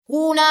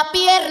Una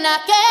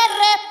pierna que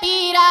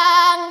respira,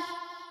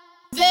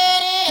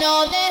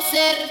 veneno de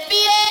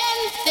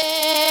serpiente,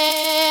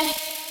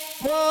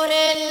 por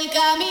el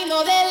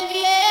camino del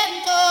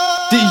viento.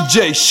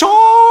 DJ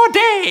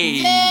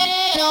Shorty.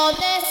 Veneno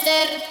de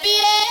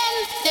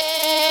serpiente,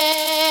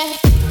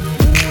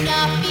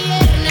 una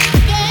pierna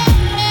que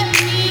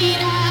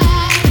respira,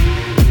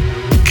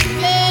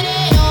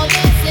 veneno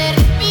de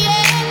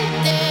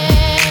serpiente,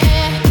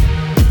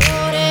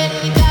 por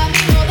el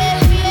camino del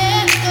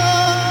viento,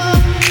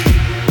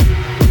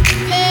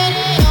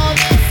 veneno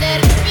de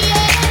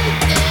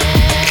serpiente.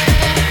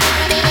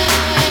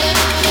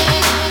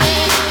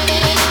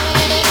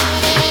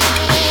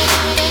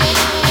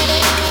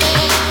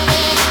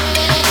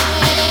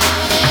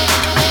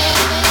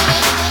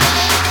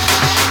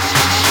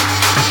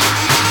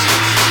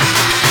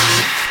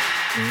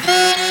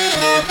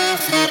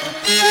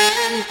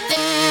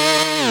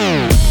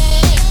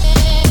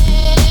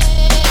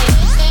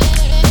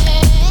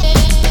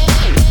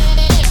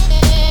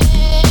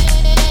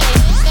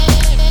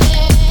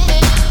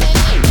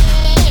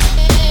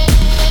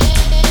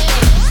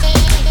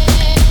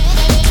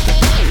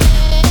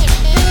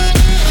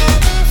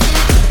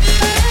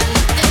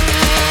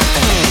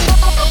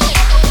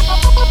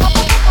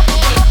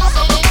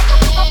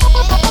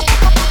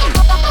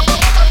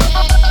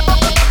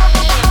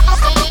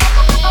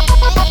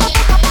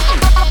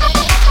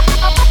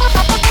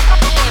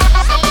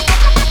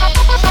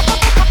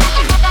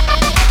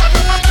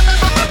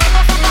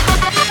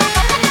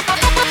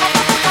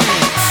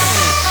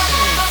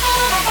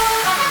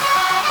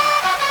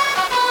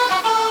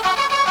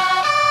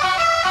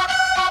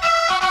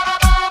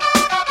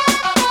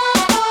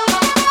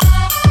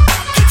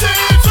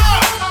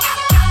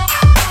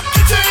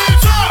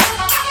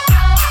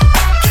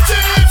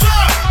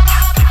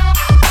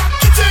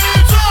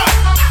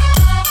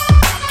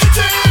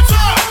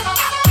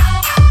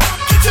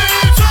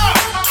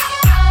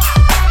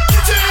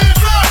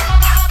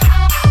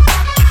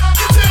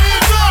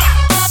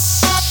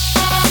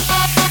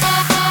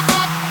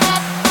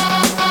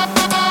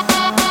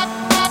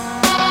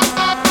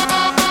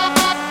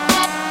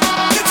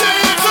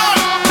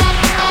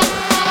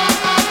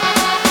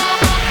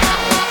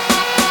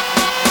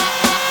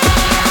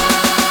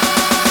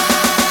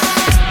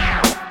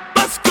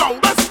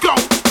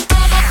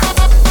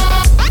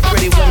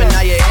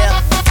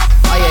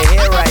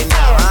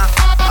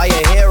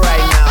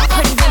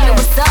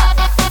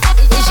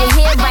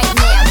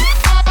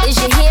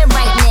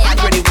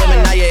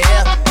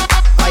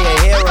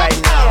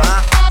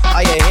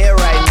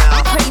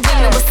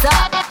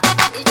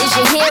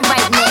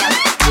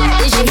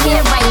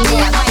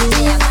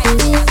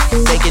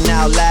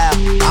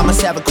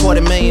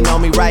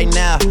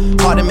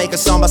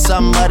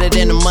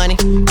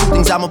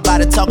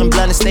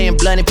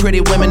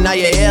 Pretty women, are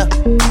you here?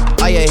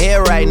 Are you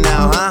here right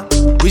now, huh?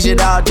 We should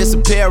all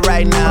disappear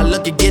right now.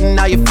 Look, you're getting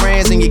all your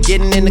friends and you're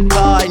getting in the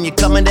car and you're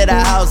coming to the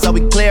house. Are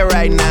we clear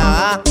right now,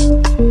 huh?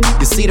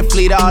 You see the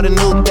fleet, all the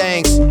new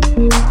things.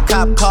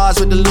 Cop cars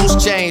with the loose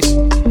change.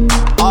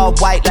 All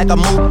white like a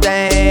mood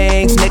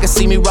things. Niggas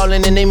see me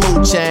rolling and they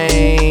mood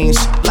change.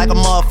 Like a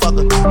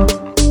motherfucker.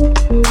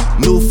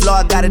 New floor,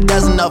 I got a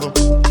dozen of them.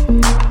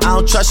 I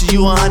don't trust you,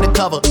 you are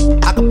undercover.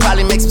 I could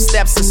probably make some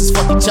stepsisters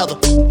fuck each other.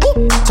 Woo.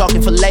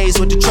 Talking fillets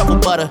with the truffle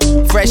butter.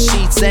 Fresh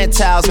sheets and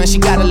towels, man, she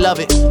gotta love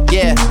it.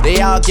 Yeah,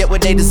 they all get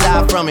what they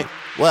desire from it.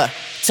 What?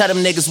 Tell them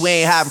niggas we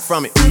ain't hiding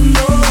from it.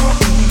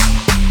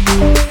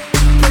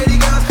 Pretty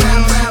girls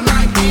round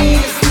like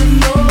this.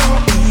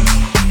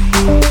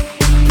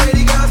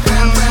 Pretty girls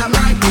round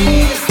like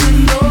this.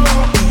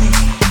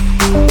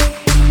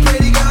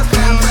 Pretty girls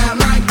round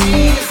like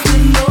this.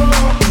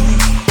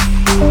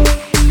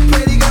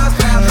 Pretty girls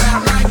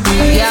round like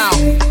this. Yo,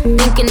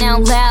 thinking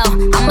out loud,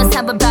 I must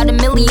have about $1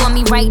 million on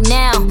me right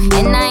now.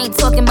 And I ain't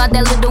talking about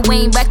that Lil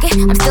Wayne record.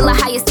 I'm still a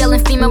highest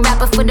selling female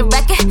rapper for the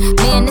record.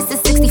 Man, this is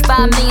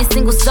 65 million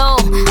single soul.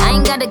 I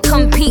ain't gotta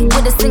compete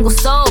with a single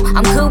soul.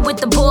 I'm good with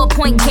the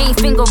ballpoint game,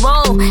 finger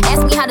roll.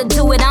 Ask me how to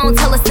do it, I don't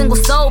tell a single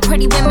soul.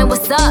 Pretty women,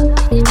 what's up?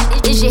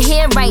 Is you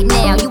here right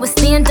now? You a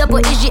stand up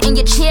or is you in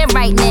your chair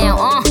right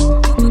now?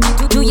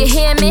 Do you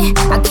hear me?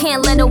 I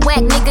can't let a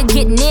whack nigga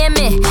get near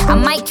me. I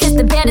might kiss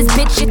the baddest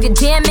bitch if you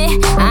dare me.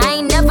 I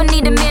ain't never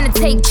need a man to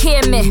take care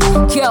of me.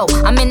 Yo,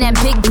 I'm in that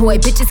big boy,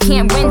 bitches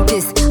can't rent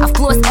this. I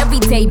floss every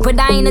day, but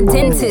I ain't a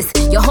dentist.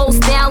 Your whole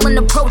style and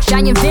approach I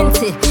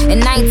invented.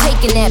 And I ain't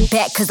taking that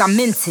back cause I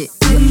meant it.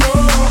 Pretty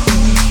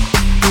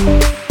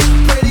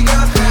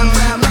girls round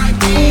like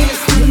this.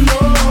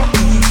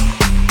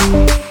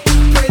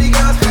 Pretty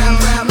girls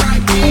round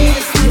like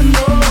this.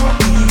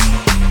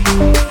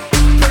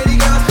 Pretty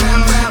girls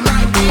round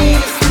like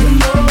this.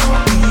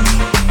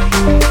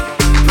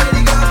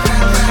 Pretty girls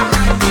round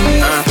like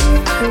this.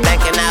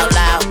 Thinking out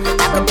loud,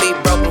 I could be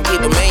broke and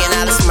keep $1 million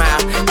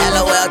smile.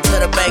 LOL to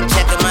the bank,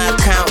 checking my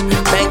account.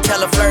 Bank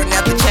teller flirting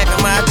after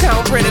checking my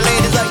account. Pretty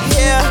ladies, are you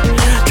here?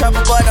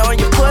 Trouble butter on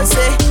your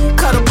pussy.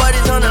 Cuddle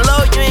buddies on the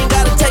low, you ain't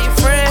gotta tell your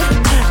friend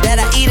that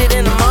I eat it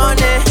in the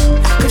morning.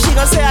 Cause she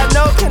gon' say I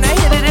know, can I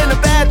hit it in the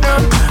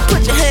bathroom?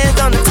 Put your hands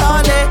on the top.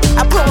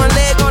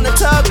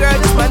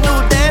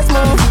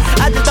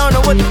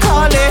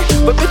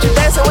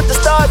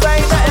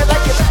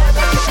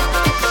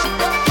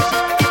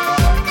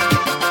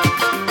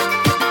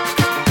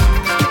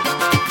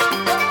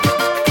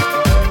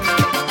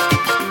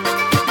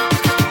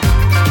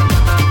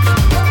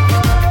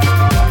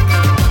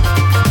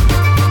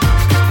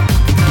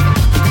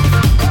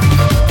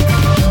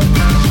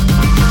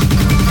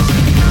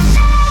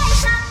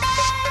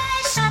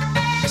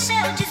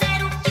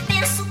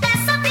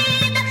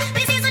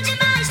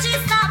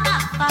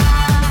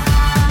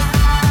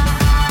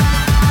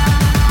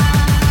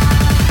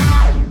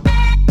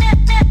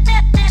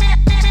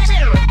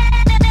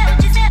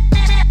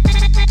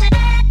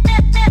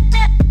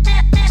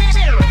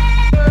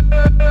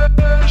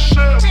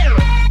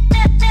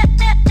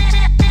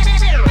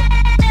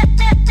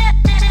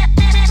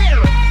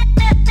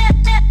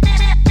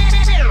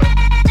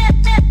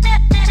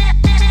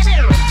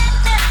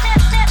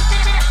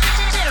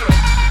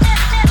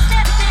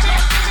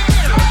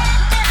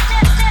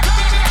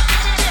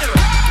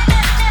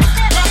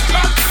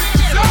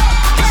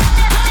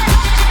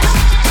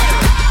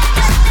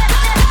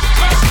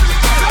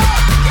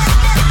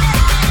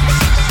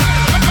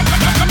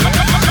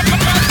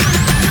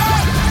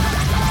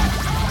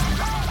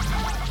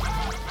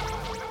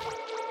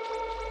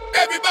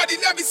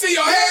 Everybody, let me see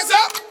your hands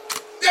up.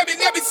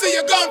 Let me see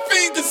your gun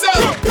fingers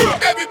up.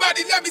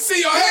 Everybody, let me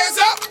see your hands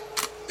up.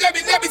 Let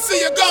me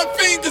see your gun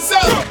fingers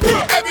up.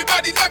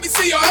 Everybody, let me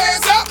see your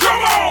hands up.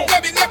 Come on.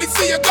 Let me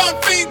see your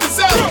gun fingers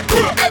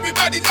up.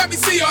 Everybody, let me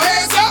see your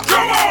hands up.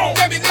 Come on.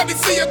 Let me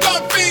see your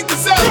gun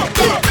fingers up.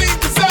 Gun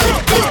fingers up.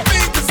 Gun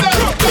fingers up.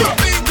 Gun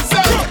fingers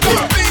up.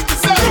 Gun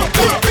fingers up.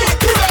 Gun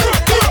fingers up.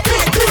 Gun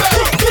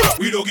fingers up.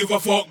 We don't give a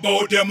fuck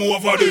about them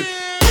over there.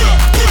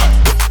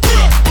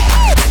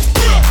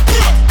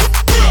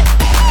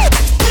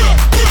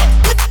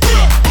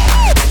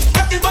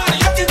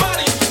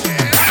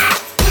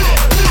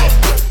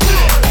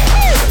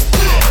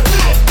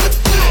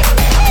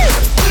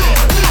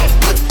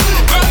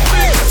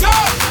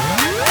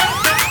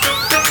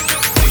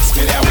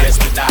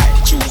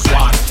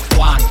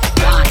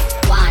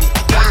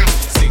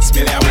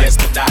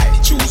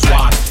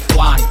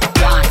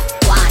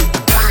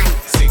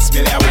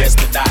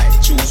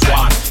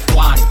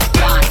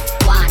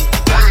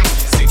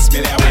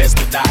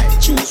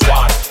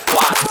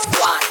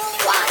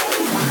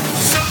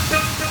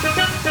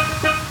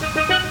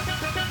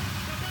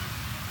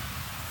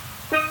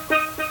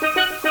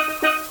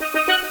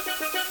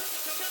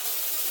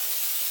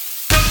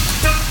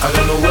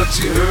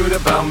 You heard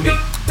about me,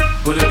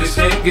 but if bitch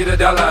can't get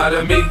 $1 out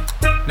of me,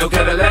 no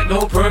Cadillac,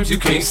 no perms you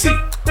can't see,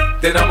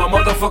 then I'm a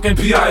motherfucking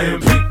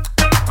PIMP.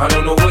 I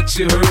don't know what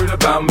you heard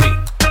about me,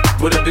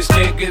 but if bitch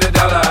can't get $1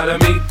 out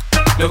of me,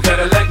 no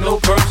Cadillac, no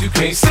perms you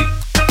can't see,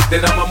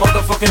 then I'm a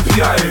motherfucking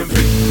PIMP.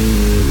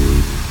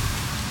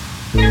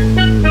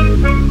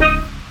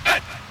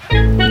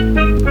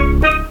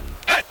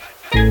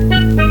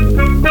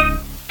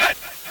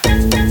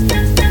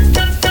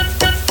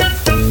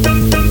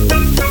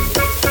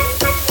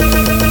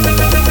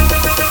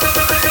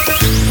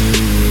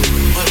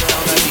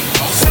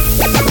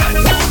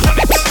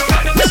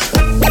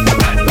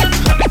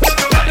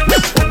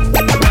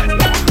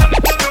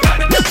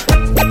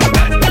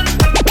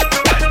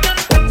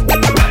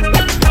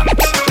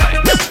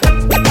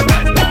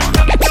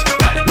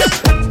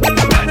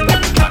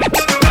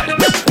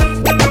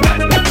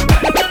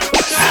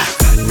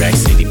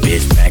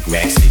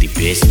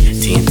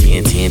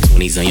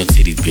 On your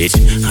titties, bitch.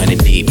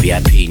 100D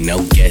VIP,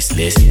 no guest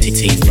list.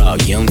 TT raw,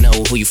 you don't know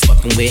who you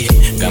fucking with.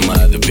 Got my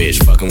other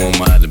bitch, fucking with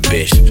my other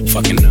bitch.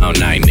 Fucking all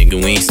night,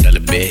 nigga, we ain't sell a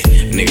bit.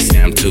 Niggas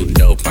say I'm too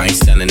dope, I ain't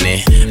selling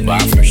it.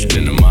 But I'm fresher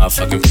than a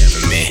motherfucking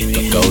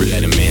peppermint. Go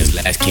Letterman's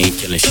last king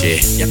killing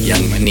shit.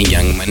 Young money,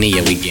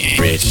 yeah, we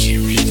getting rich.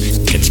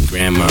 Catch your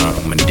grandma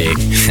on my dick.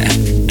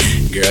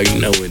 Girl,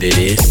 you know what it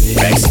is.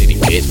 Rack City,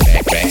 bitch,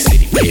 rack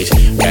city, bitch.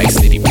 Rack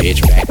City,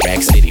 bitch,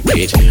 rack city,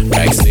 bitch.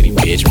 Rack City,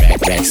 bitch,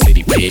 rack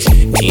city, bitch.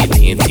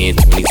 10,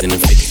 20s and the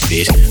 50s,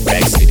 bitch.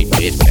 Rack City,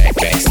 bitch,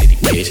 rack city,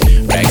 bitch.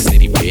 Rack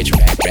City, bitch,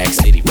 rack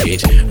city,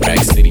 bitch. Rack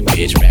City,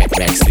 bitch,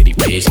 rack city,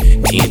 bitch.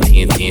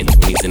 10,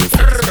 20s and the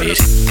 50s,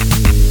 bitch.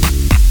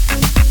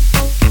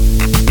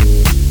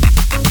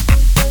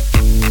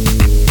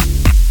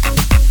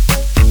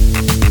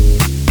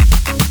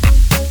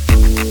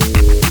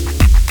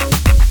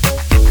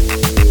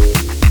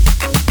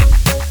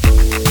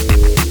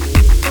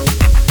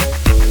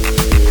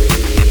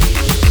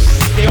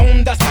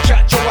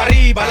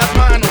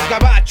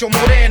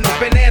 Moreno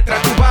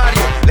penetra tu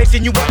barrio. Le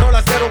enseño a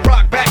rolas cero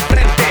rock back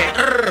frente.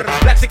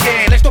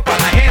 Mexican, esto pa'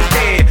 la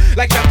gente.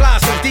 Like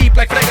chaplazos, deep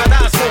like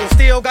fregadazos.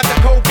 Still got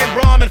the coke and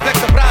rum and flex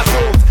the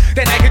brazos.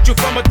 Then I hit you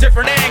from a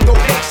different angle.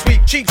 Hey,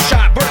 sweet, cheap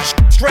shot, birch,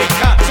 straight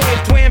cop. So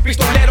el twin,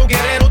 pistolero,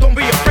 guerrero, don't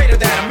be afraid of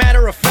that. A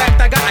matter of fact,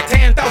 I got like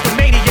 10,000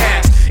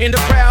 maniacs in the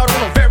crowd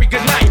on a very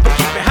good night. But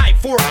keep it hype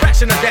for a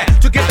fraction of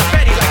that. To get the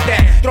Betty like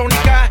that.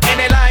 Trónica en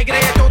el aire,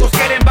 todos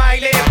quieren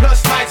baile.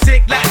 Plus my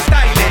sick Latin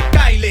style.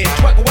 Caile,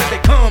 chueco as they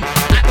come.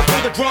 I can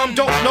feel the drum,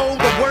 don't know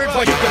the words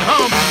but you can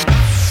hum.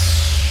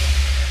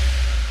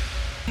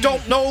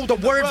 Don't know the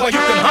words but you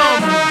can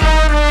hum.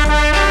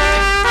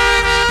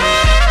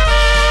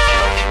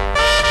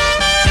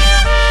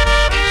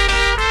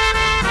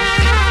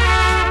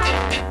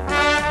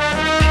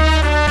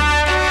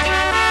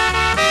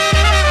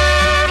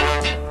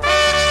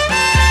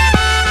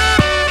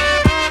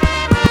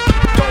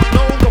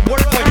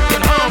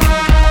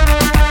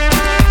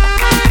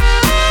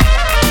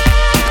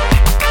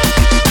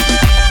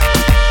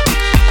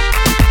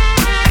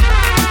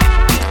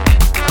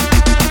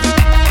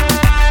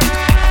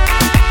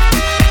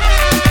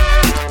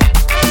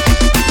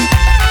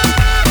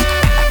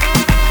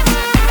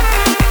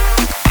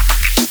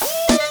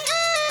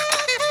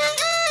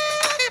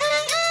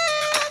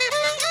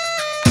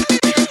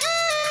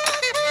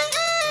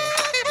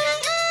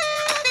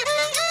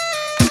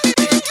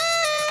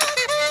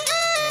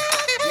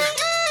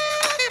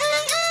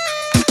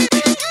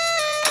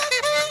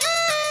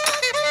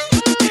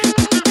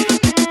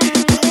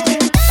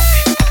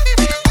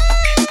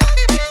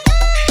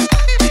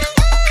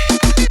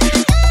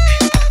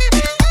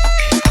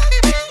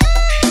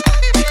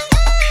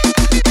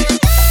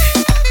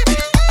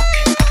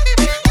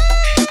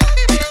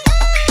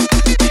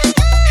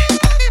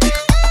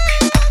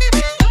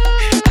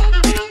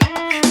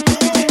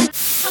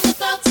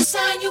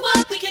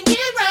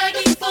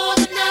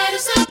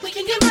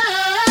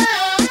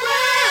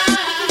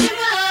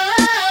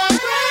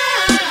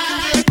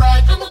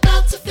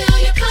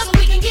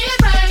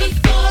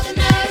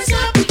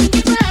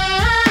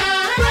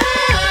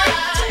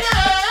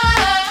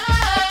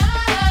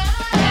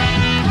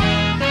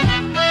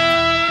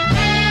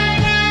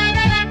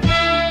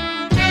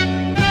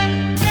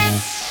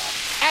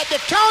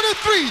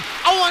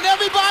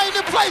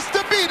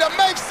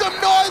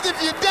 noise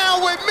if you're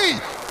down with me.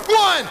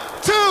 1,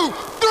 2,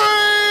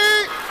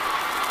 3.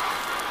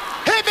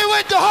 Hit me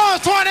with the horn,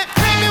 20.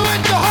 Hit me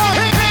with the horn.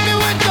 Hit me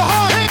with the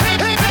horn. Hit me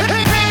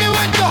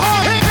with the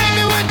horn. Hit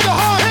me with the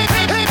horn.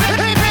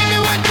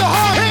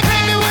 Hit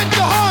me with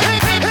the horn.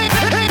 Hit me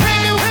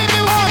with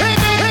the horn. Hit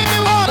me with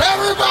the horn.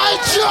 Everybody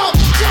jump,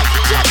 jump,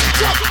 jump,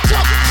 jump,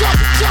 jump, jump,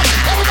 jump.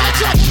 Everybody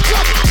jump,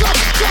 jump, jump,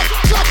 jump,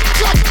 jump,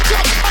 jump,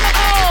 jump.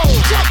 Oh,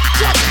 jump,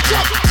 jump,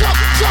 jump, jump,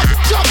 jump,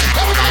 jump.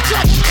 Everybody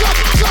jump, jump,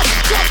 jump,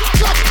 jump,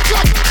 jump,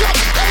 jump, jump.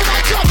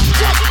 Everybody jump,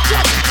 jump,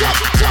 jump, jump,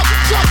 jump,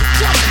 jump,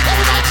 jump.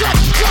 Everybody jump,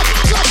 jump,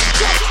 jump,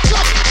 jump,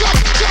 jump, jump,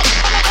 jump.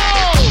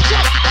 Oh,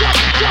 jump, jump,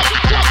 jump,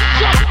 jump,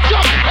 jump,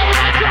 jump.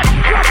 Everybody jump,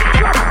 jump,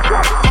 jump, jump,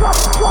 jump,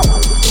 jump.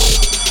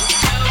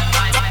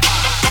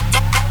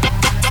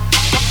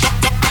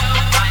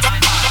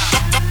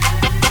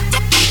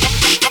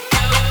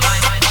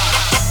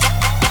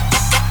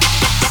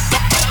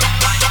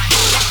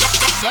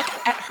 Look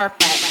at her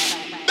back.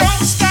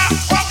 Don't stop,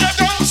 pop that,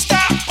 don't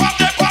stop, pop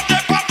that, pop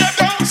that, pop that,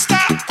 don't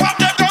stop, pop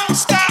that, don't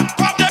stop,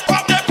 pop that,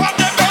 pop that, pop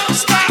that, don't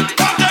stop,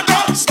 pop that,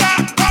 don't stop,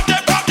 pop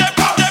that, pop that,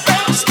 pop that,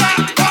 don't stop,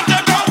 pop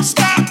that, don't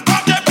stop,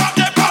 pop that, pop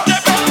that, pop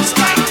that, don't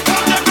stop,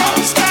 pop that,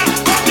 don't stop,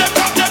 pop that,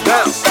 pop that,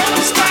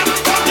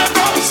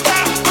 don't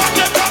stop, pop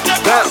that,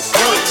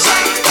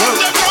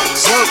 don't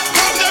stop,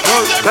 pop that,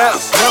 pop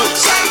that,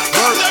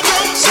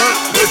 don't stop,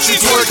 What you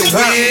twerking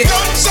with?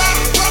 don't stop,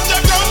 pop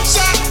that, don't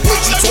stop,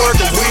 What you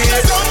twerking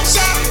with? don't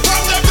stop,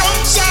 pop that,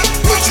 don't stop,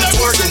 What you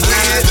twerking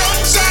with?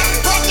 don't stop,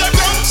 pop that,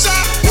 don't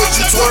stop, What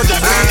you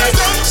twerking with?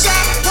 don't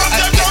stop, pop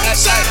that, don't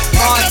stop,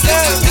 pop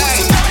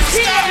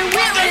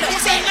that,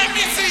 pussy, let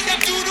me see you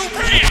do the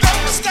brand.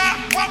 Don't stop,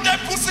 pop that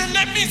pussy,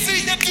 let me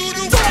see you do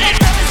the brand.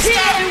 Don't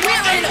stop, pop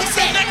that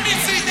pussy, let me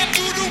see you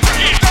do the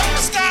brand. Don't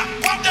stop,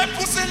 pop that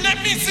pussy, let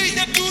me see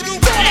you do the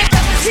brand.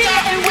 Don't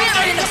stop,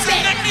 pop that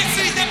pussy,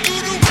 let me see you do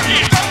the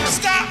brand. Don't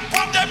stop,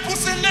 pop that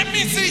pussy, let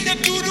me see you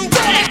do the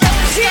brand.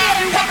 Don't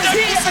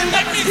stop,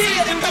 pop that pussy, let me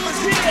see you do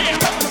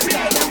the brand.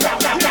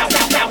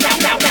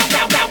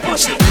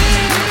 Push it.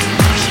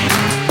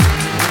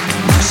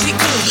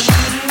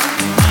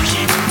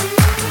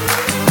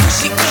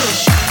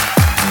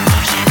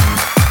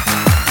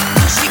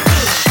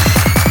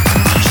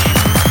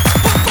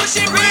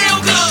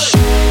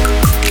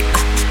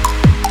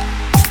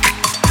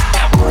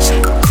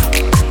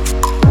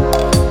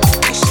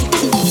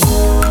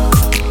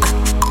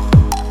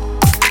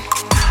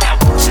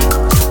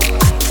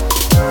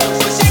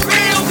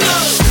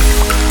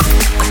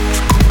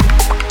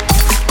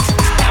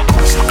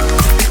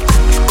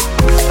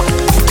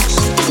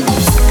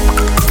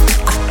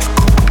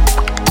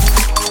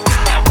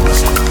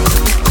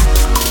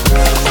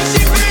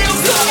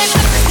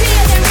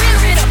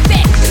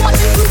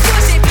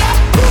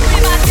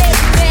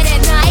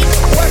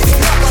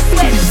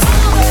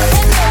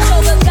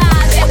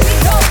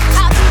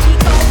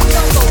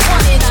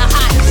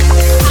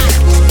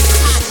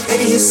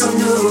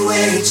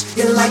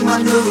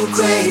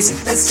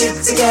 Let's get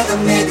together,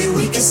 maybe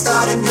we can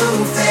start a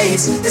new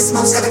phase. This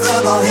smoke's got the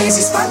club all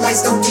hazy,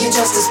 spotlights don't do you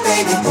justice,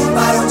 baby.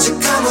 Why don't you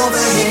come over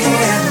here?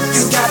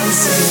 You got me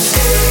saying,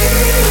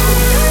 hey,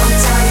 I'm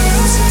tired of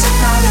using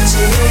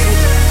technology.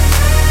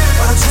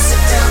 Why don't you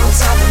sit down on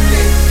top of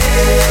me?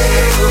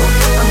 Hey,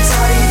 I'm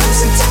tired of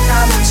using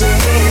technology.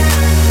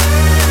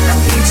 I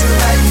need you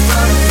right in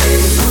front of me.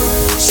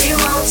 She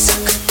wants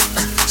it,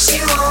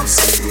 she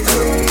wants it,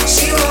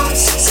 she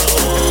wants it, so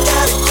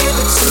gotta give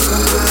it to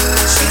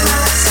her. She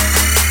wants it.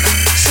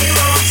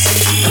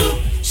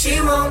 She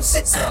wants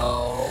it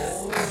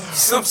so.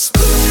 Some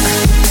spoon.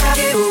 I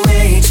can't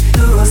wait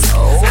to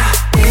so. Yeah,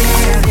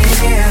 yeah,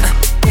 yeah,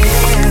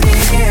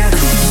 yeah.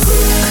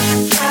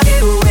 I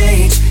can't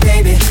wait,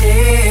 baby.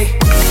 Hey.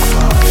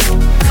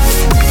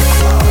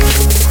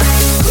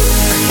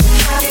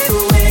 I can't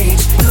wait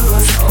to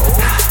so.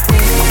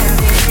 Yeah,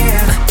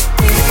 yeah,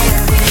 yeah,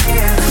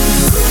 yeah.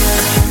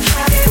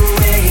 I can't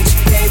wait,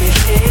 baby.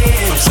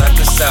 Hey. From side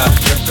to side,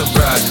 left to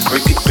right,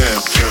 break it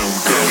down, down,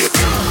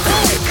 down.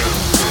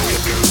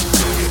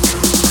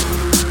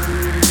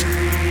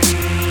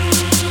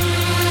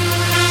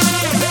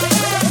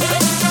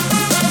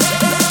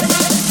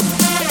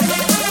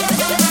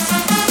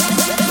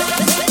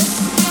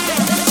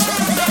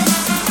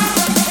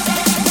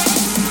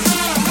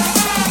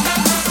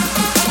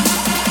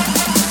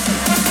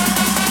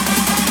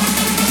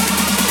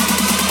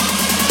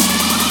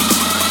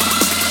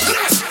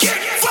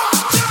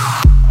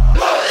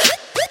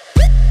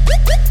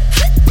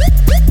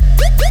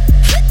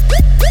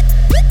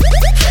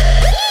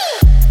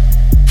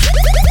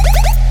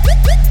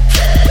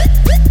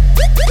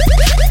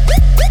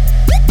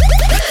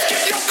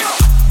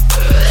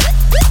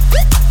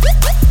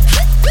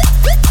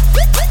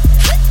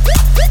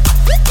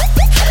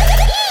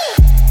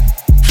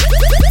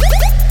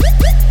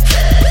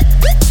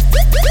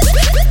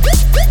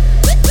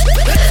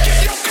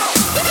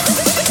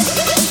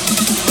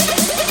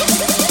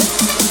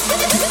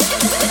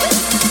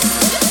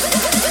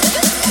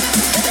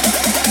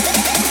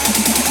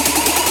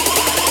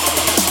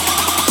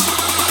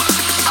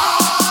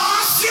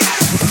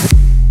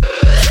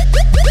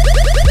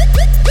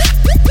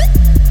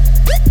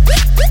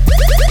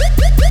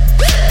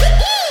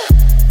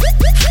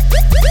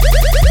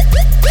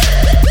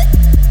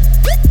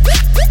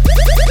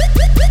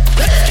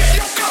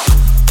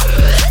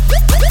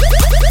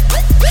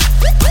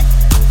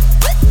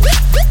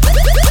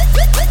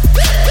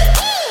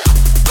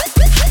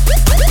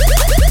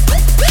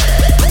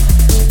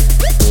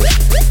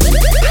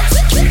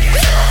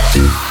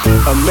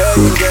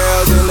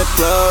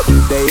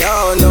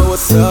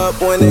 what's up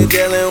when they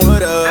dealing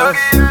with us.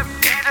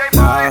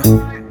 Nah,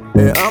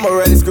 yeah, I'm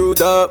already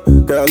screwed up.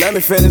 Girl, let me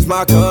finish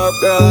my cup.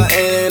 Girl, I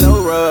ain't in no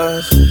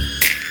rush.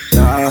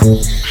 Nah,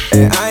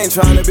 and I ain't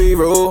tryna be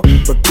rude,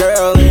 but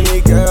girl,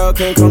 any girl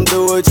can come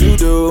do what you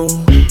do.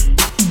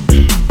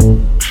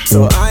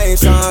 So I ain't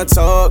tryna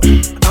talk,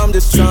 I'm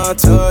just tryna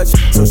touch.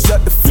 So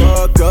shut the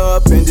fuck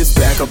up and just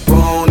back up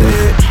on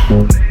it.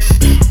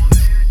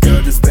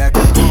 Girl, just back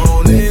up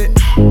on it.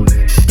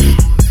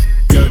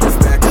 Girl, just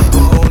back up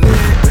on it.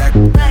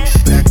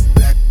 Back,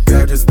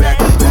 girl, just back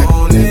up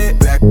on it.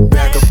 Back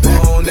up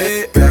on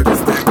it. Girl,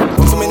 just back up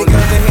on it. So many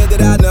girls in here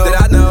that I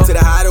know. To the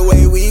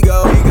hideaway we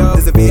go.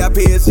 There's a VIP,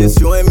 it's just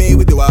you and me.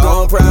 We do our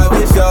own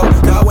private show.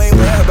 Y'all ain't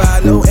worried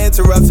about no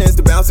interruptions.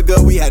 The bouncer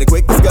go, we had a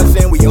quick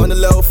discussion. We on the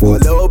low for a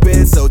little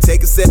bit, so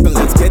take a sip and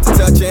let's get to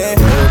touching.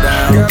 Go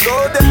down, girl,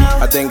 go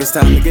down. I think it's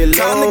time to get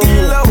low.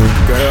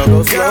 Girl,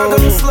 go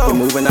slow. You're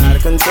moving out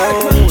of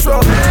control. Don't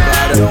worry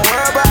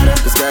about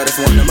it. This girl is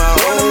one of my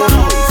own. One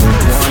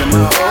of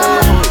my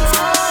own.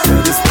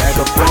 Girl, just back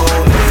up on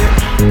it.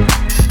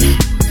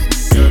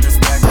 Girl, just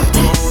back up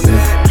on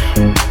it.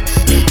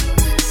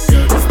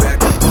 Girl, just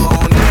back up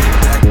on it.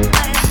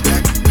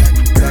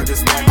 Girl,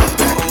 just back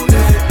up on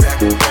it.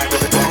 Back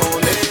up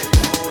on it.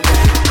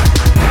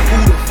 Who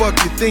the fuck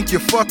you think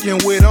you're fucking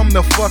with? I'm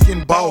the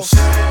fucking boss.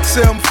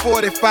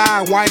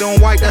 745, white on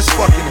white, that's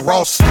fucking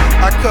Ross.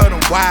 I cut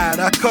them wide,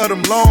 I cut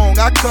them long,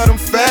 I cut them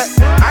fat.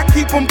 I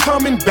keep them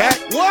coming back,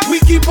 we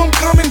keep them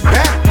coming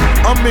back.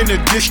 I'm in the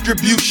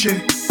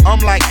distribution, I'm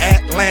like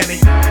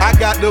Atlantic. I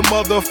got the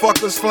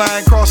motherfuckers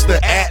flying across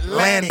the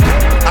Atlantic.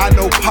 I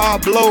know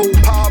Pablo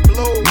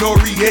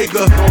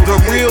Noriega, the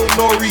real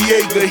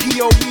Noriega.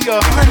 He owe me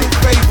 100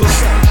 favors.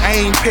 I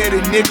ain't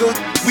petty, nigga,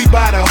 we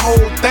buy the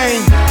whole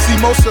thing. See,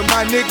 most of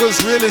my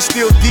niggas really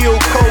still deal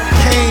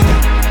cocaine.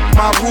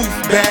 My roof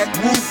back,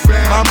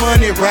 my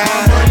money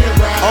ride.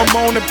 I'm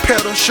on the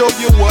pedal, show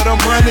you what I'm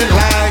running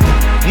like.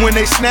 When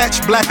they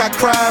snatch black, I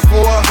cry for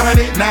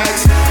 100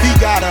 nights. He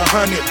got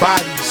 100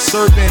 bodies,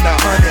 serving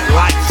 100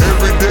 lives.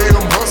 Every day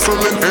I'm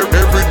hustling,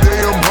 every day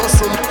I'm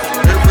hustling.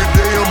 Every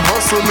day I'm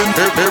hustling,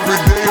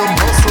 every day I'm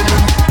hustling.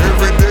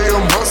 Every day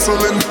I'm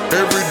hustling,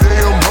 every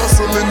day I'm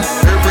hustling.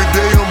 Every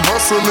day I'm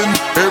hustling,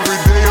 every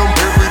day I'm.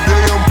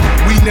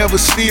 We never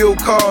steal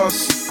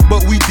cars,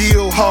 but we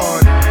deal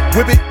hard.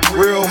 Whip it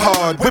real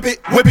hard, whip it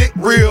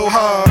real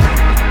hard.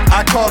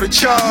 I call the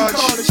charge,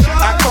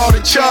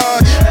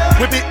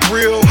 whip it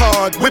real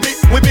hard, whip it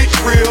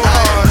real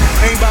hard.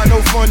 Ain't about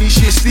no funny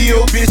shit,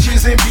 steal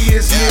bitches and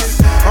business.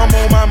 I'm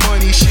on my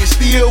money shit,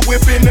 still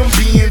whipping them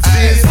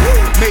BNCs.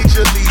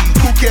 Major league,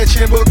 who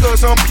catching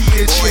because I'm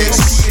pitching.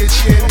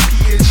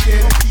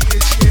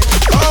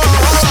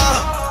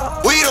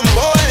 We the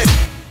boys,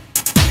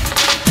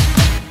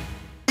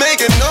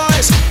 making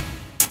noise.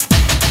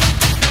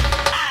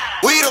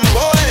 We the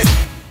boys,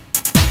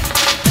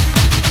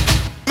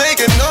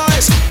 making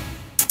noise.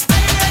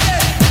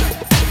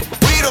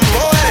 We the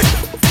boys,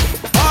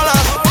 all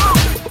up,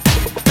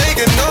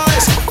 making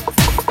noise.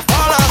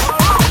 All up,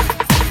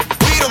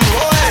 we the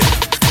boys,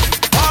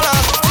 all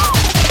up,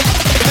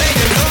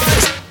 making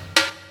noise.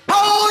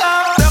 Hold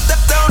up,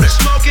 down it,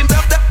 smoking,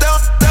 down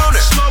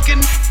it,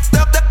 smoking,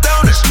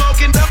 down it,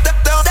 smoking, down it,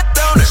 smoking,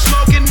 down it,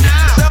 smoking,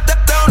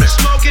 down it,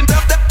 smoking,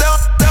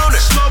 down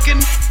it, smoking,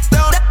 down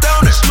it.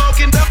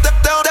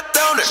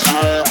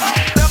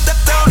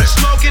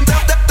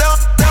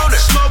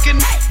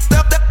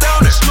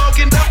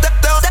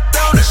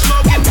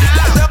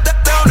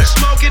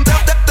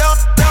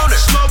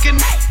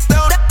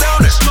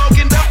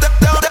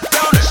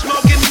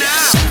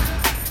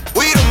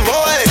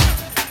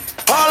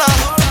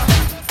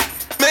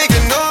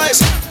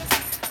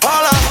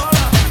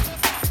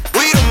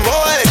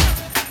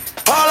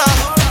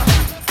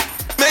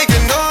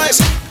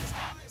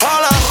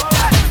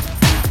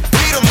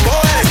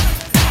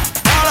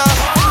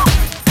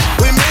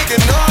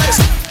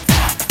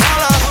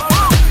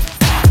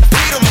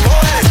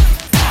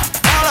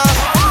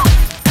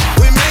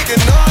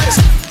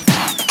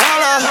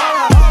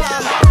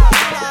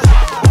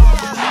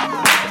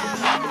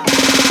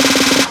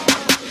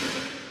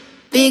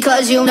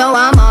 Because you know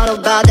I'm all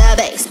about that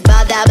bass,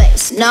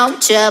 no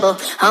trouble.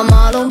 I'm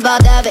all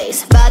about that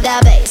bass,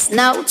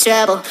 no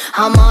trouble.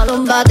 I'm all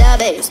about that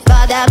bass,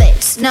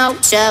 no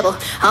trouble.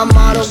 I'm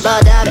all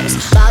about that bass,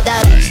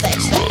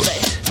 bass.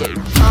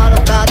 All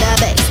about that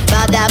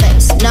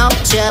bass, no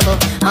trouble.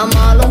 I'm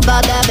all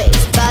about that bass,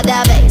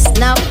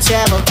 no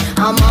trouble.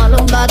 I'm all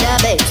about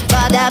that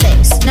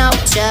bass, no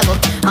trouble.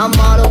 I'm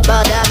all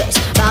about that bass,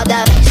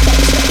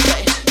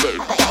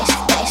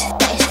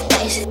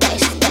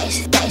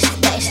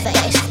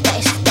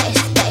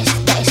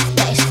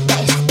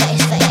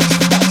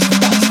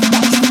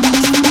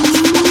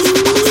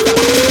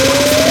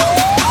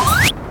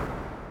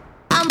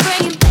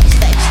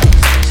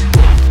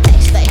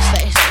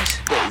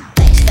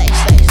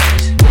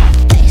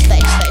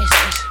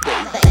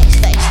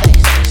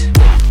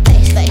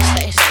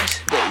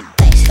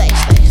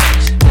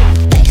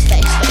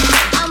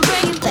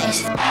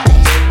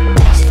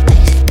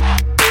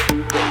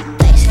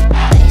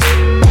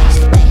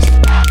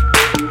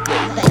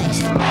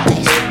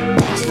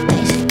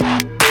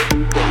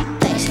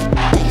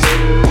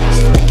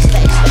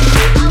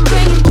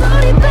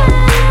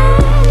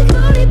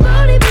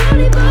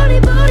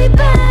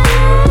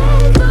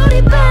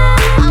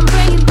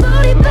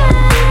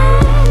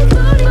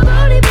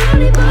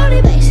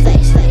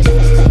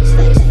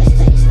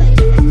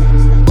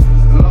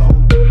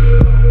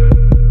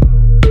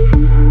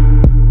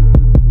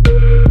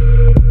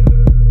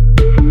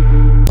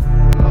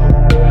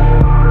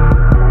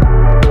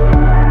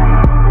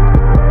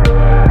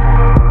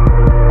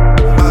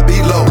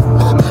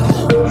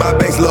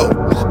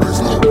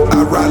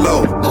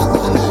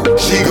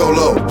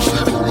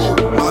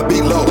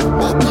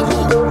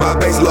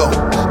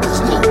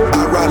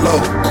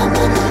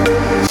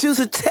 low. You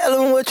should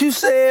tell him what you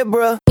said,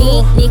 bruh.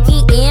 Me,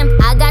 Nikki M,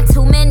 I got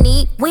too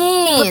many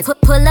wins.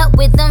 Pull up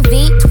with them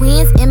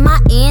V-twins in my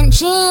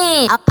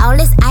engine. All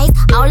this ice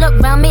all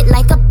around me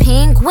like a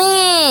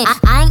penguin.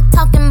 I ain't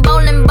talking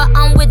bowling, but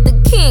I'm with the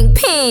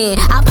kingpin.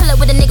 I pull up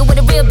with a nigga with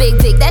a real big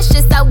dick. That's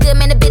just so good,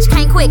 man, the bitch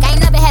can't quick. I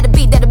ain't never had a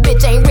beat that a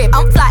bitch ain't rip.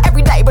 I'm fly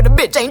every day, but a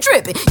bitch ain't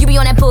tripping. You be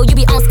on that pool, you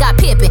be on Scott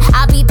Pippen.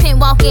 I be pin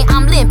walking,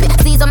 I'm limping.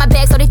 Sleeves on my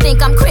back so they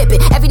think I'm crippin'.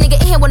 Every nigga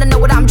in here wanna know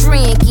what I'm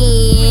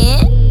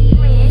drinking.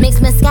 Mix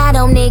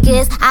Moscato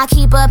niggas, I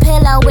keep a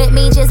pillow with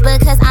me just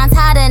because I'm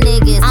tired of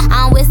niggas.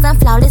 I'm with some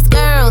flawless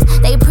girls,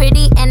 they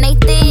pretty and they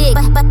thick,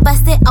 but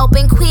bust it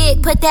open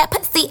quick, put that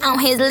pussy on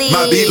his lid.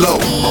 My beat low,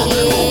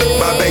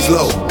 my bass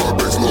low,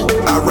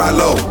 I ride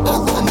low,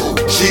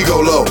 she go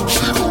low.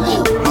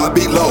 My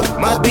beat low,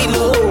 my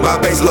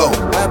bass low,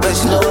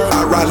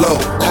 I ride low,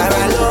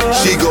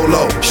 she go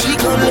low,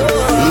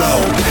 low.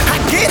 I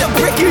get a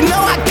brick, you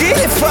know I get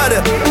it for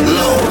the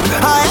low.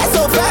 Her ass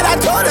so fat, I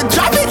told her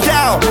drop it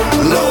down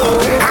low.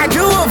 I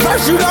do a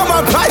verse, you know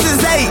my price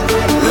is 8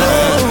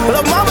 low.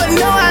 Lil' mama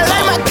know I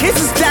lay my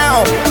kisses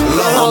down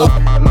low.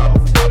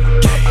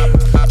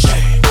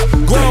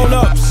 Grown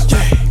ups,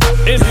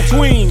 in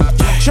between,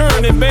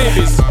 churning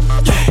babies.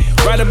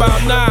 Right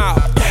about now,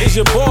 it's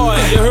your boy,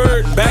 you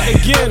heard, back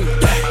again.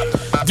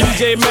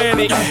 DJ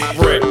Manny,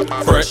 fresh,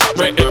 fresh.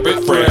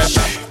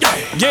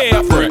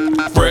 Yeah, fresh,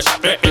 fresh.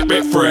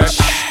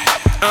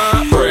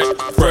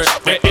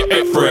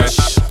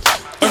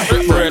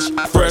 Fresh,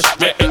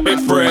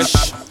 fresh.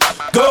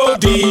 Go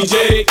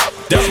DJ,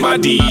 that's my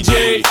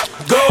DJ.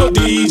 Go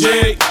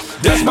DJ,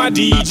 that's my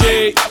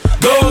DJ.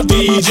 Go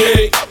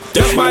DJ,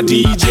 that's my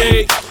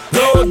DJ.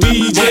 Go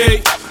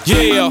DJ.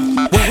 Yeah,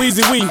 with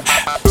Weezy We.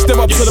 Step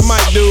up to the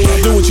mic, dude.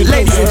 Do what you do.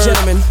 Ladies and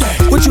gentlemen,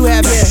 what you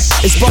have here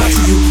is brought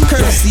to you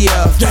courtesy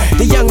of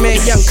the young man,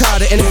 Young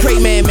Carter, and the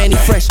great man, Manny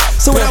Fresh.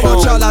 So what I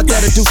want y'all out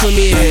there to do for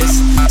me is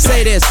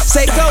say this.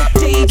 Say go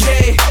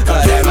DJ,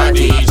 cause that's my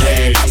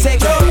DJ. Say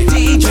go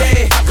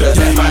DJ, cause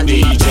that's my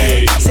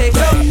DJ. Say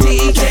go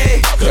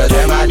DJ, cause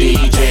that's my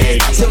DJ.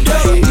 Say go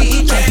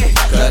DJ,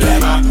 cause that's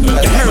my DJ.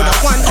 You heard of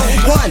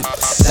 101,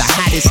 the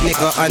hottest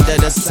nigga under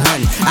the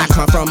sun. I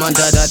come from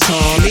under the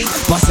Tommy,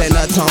 bustin'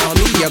 a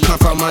Tommy. You come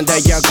from under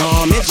your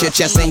garment, your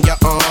chest and your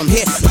arm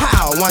hit.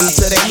 Pow, one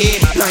to the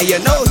head. Now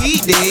you know he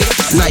did.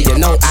 Now you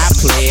know I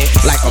played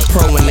like a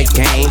pro in the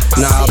game.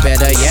 Now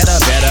better yet, a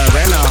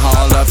veteran, a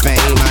Hall of Fame.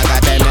 I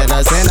got that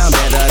medicine, I'm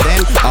better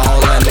than all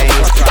the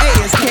names. Hey,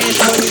 it's Cash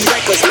Money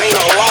Records, man,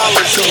 a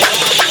royalty.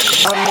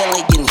 A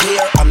million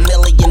here, a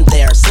million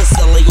there.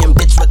 Sicilian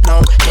bitch with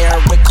long hair,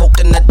 with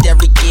coconut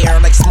every year,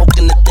 like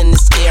smoking it in the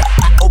air.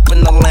 I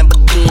open the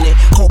Lamborghini,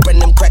 hoping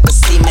them crackers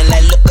see me.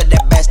 Like look at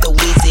that bastard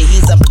Weezy.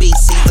 He's a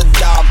beast, he's a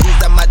dog, he's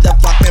a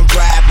motherfucking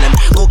problem.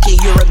 Okay,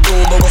 you're a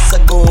goon, but what's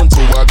a goon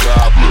to a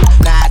goblin?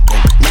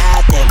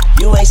 Nothing,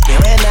 you ain't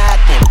scaring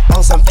nothing.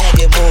 On some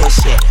faggot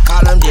bullshit,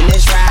 call them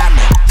Dennis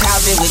Rodman. Call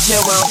me with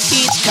your own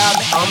each, call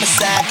me on my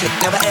side click.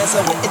 Never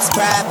answer when it's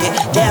private.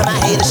 Damn, I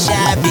hate a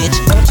shy bitch.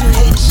 Don't you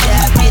hate a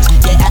shy bitch?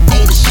 Yeah, I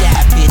hate a shy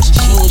bitch.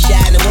 She ain't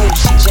shy no more,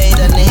 she changed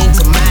her name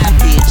to my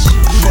bitch.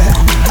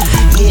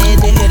 Yeah,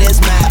 nigga, that's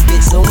my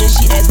bitch. So when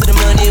she asks for the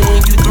money,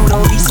 when you through,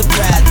 don't be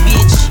surprised,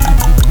 bitch.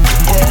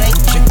 Yeah, it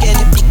ain't trickin'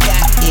 if you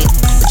got it,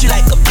 but you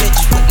like a bitch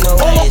with no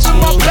ass, you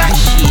ain't got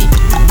shit.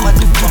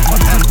 Motherfucker,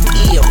 I'm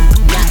ill,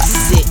 not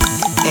sick,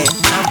 and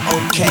I'm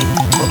okay,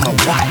 but my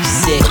watch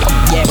sick.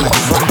 Yeah, my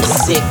drop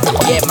sick,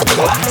 yeah, my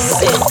clock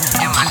sick,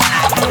 and my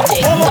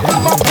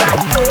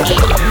life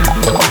dick.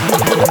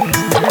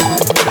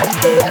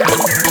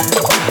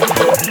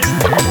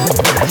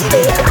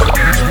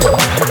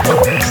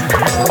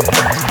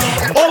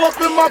 All up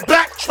in my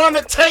back trying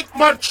to take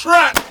my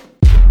track.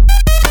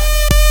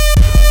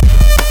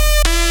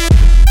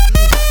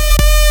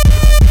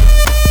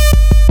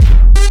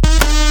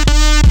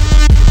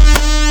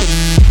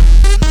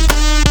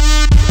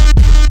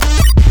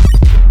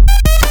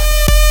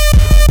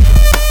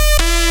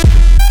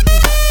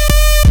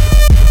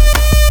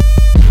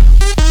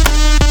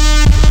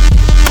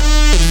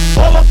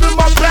 All up in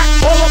my back,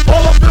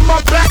 all up in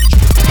my back.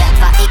 Der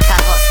war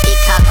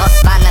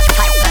Icarus war ne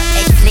Pfeife.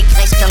 Ich flieg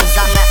Richtung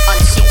Sonne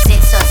und schieb sie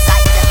zur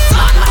Seite.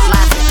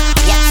 Masi,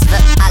 jetzt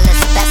wird alles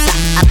besser.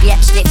 Ab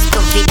jetzt schläfst du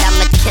wieder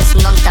mit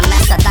Kissen unterm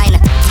Messer. Deine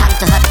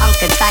Tante hört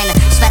Onkel, deine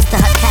Schwester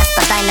hört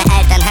Casper. Deine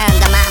Eltern hören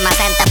der Mama,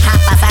 sind der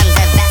Papas an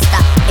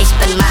Silvester. Ich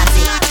bin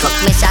Masi, guck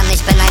mich an,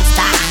 ich bin ein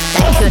Star.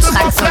 Dein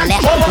Kühlschrank so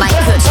leer, mein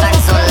Kühlschrank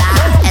solar.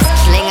 Es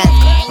klingelt,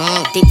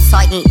 die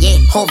Zeugen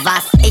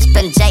Jehovas. Ich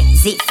bin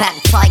Jay-Z,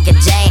 Fanzeuge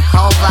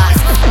Jehovas.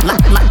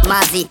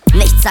 Masi,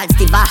 nichts als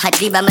die Wahrheit.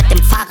 Lieber mit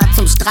dem Fahrrad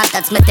zum Strand,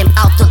 als mit dem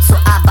Auto zu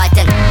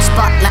arbeiten.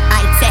 Sport ne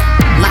 1,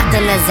 Mathe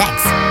ne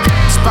 6.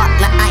 Sport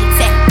ne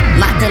 1,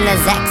 Mathe ne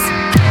 6.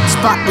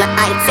 Sport ne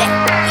 1,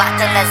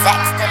 Mathe ne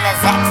 6, ne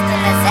 6,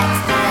 ne 6,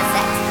 ne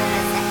 6.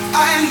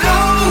 I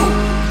know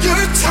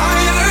you're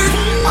tired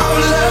of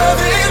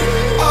loving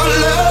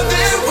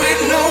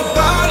with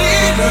nobody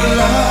to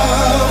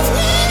love.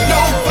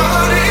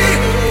 Nobody.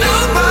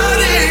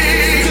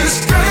 'Cause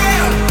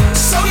damn,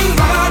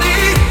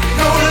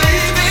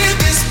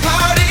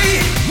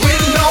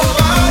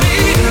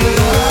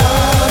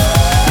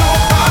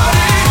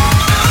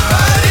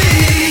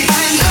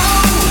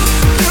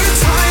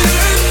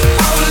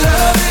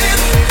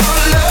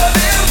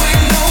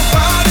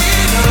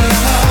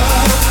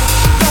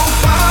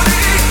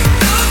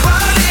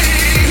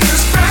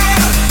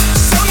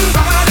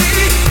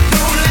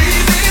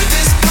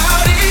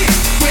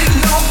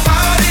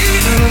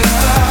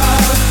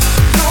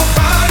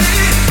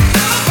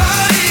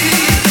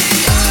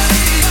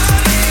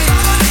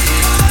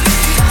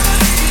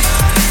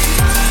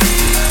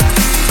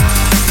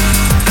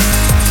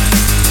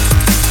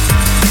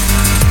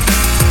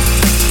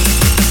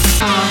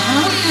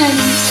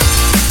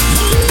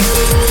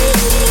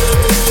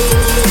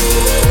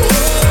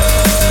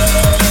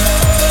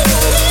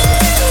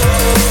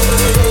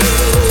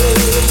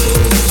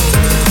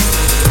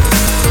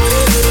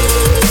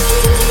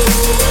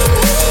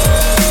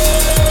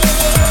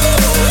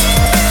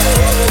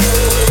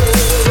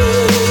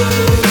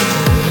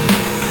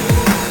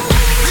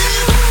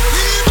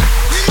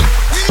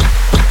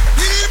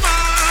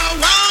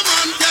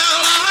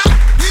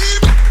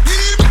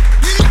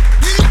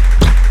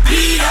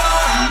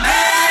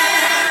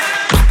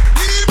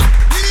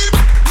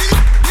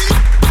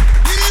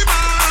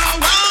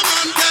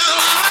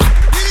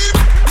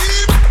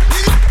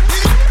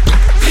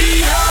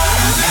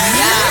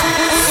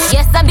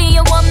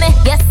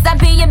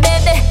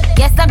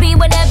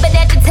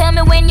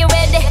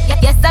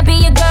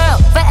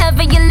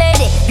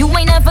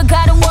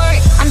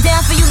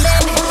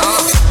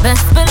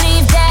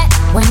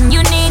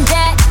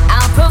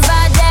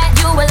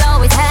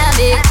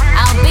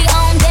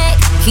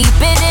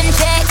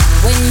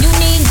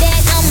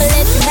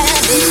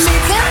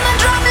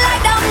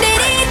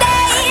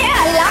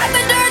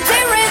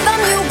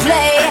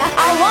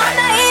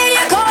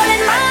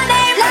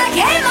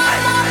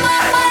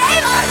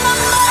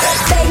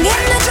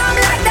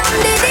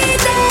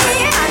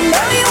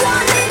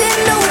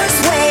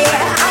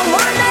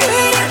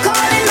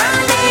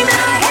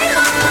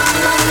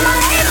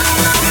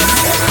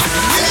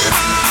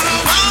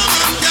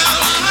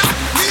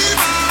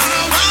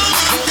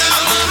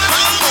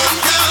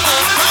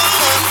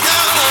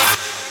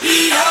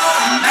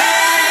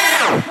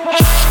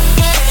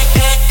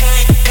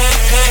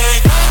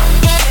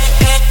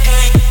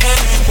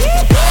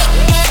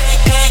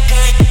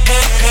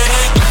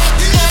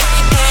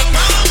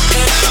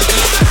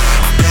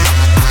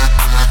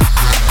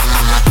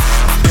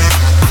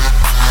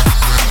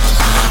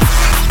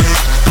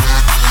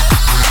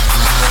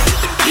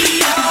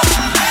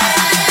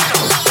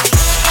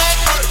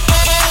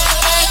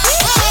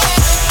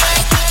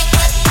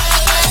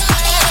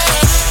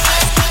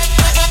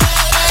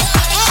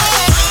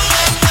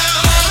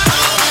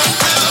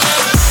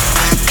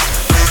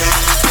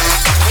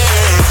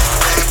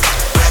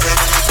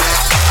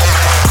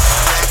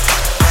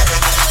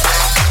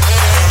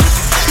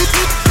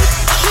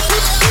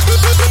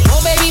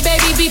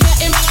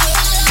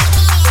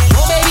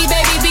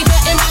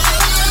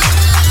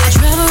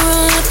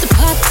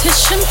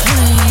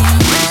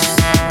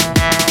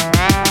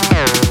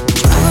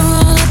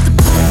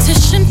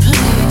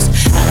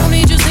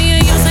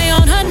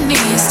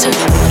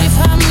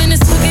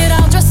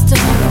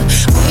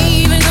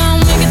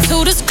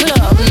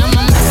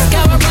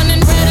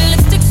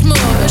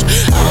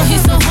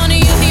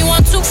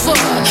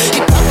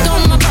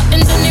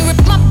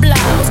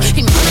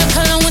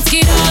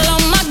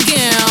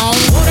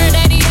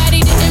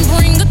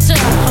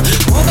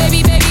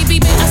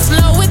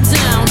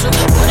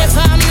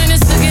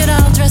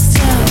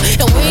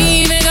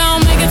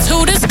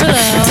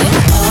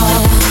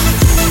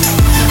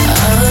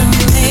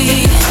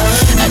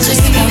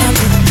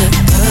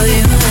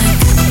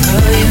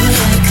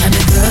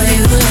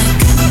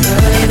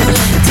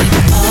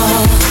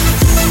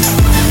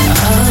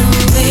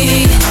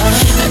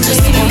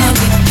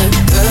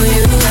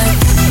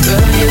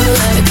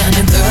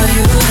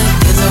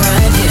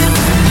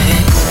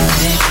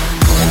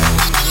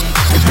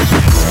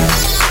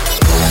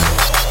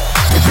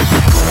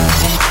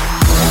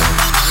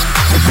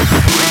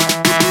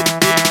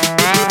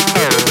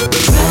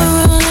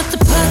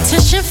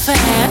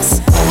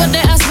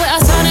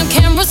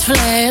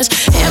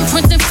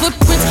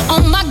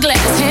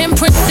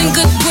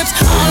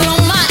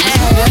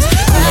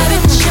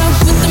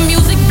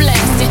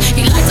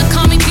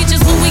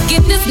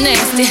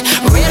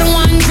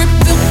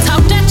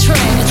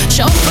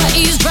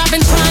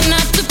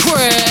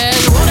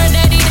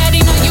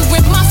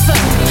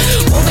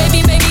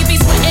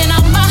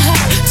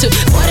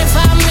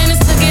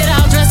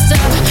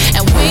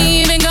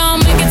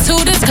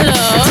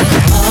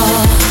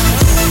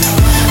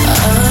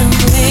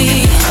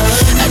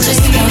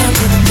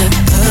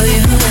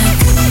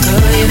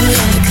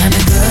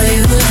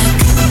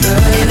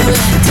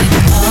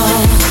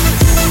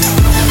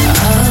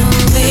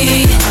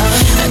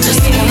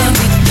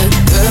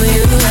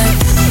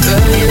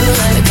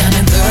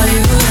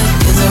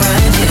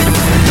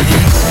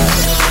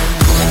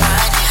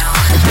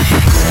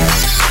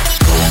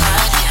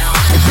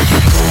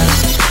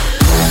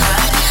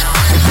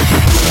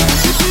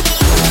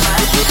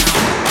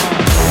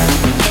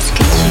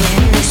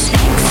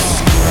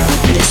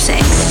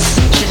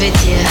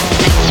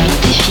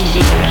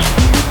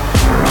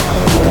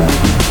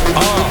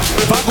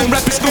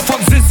 nicht nur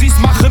von Sissis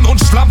machen und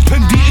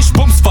Schlampen, die ich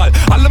bums, weil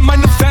alle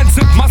meine Fans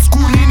sind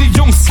maskuline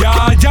Jungs,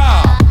 ja,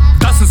 ja.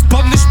 Das ist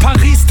Bonn, nicht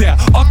Paris, der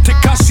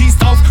Optiker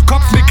schießt auf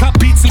Kopfnicker,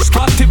 Beats und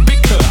spart die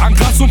Bicke an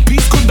Gras und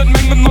Peace,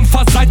 Kundenmengen und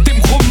fahr seitdem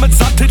rum mit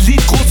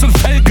Satellit, großen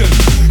Felgen.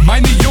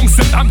 Meine Jungs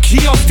sind am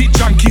Kiosk, die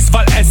Junkies,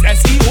 weil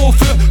SSIO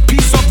für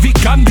Peace of wie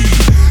Gandhi.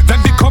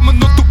 Wenn wir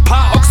kommen und du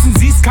paar Ochsen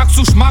siehst, kackst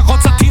du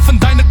Schmarotzer tief in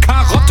deine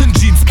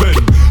Karottenjeans bin.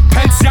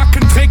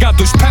 Pelzjackenträger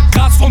durch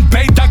Pepgras und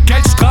Bader,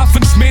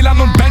 Geldstrafen, Schmälern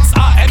und Benz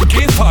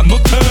AMG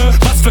Vernutte.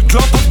 Was für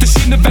Glaub auf die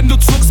Schiene, wenn du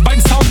zuckst beim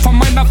Sound von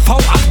meiner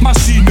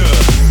V8-Maschine.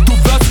 Du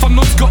wirst von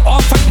uns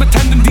geohrfeigt mit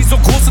Händen, die so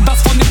groß sind,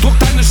 dass von dir Druck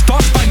deine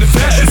Storchbeine.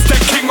 Wer ist der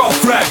King of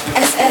Rap?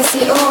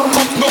 SSIO.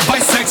 Kommt nur bei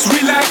Sex,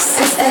 relax.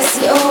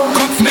 SSIO.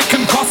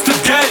 Kopfnicken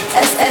kostet Geld.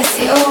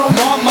 SSIO.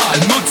 Normal,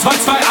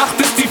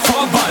 0228 ist die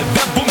Vorwahl.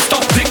 Wer bumst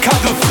auf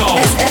dickere Frau?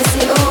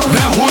 SSIO.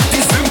 Wer holt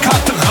die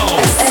SIM-Karte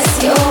raus?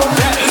 SSIO.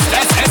 Wer ist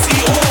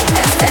SSIO?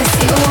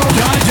 SSIO.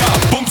 Ja, ja,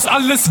 bums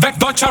alles weg,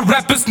 deutscher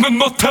Rap ist ne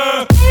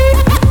Nutte.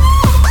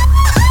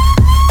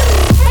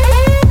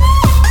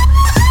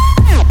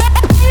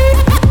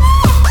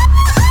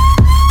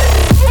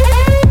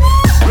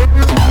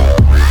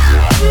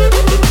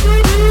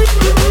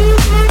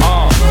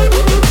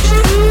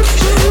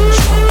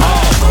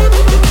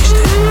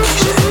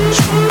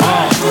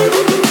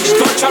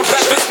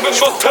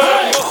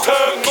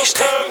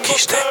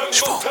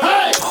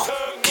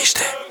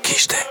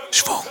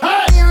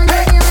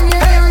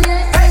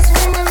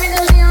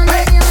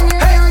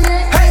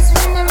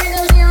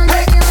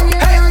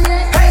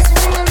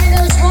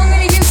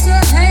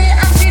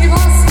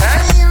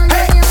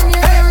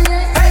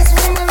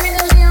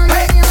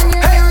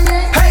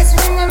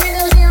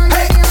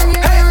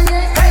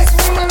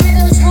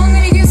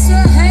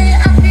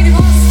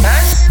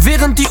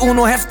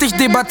 Heftig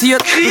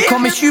debattiert,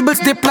 bekomm ich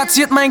übelst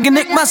deplatziert, mein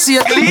Genick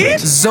massiert.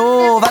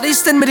 So, was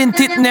ist denn mit den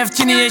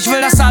Tittenheftchen hier? Ich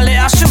will, dass alle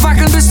Ärsche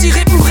wackeln, bis die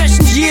Rippen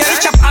brechen hier.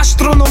 Ich hab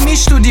Astronomie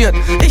studiert,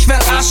 ich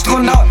werd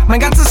Astronaut. Mein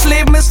ganzes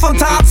Leben ist von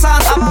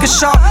Tarzan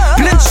abgeschaut.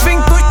 Blind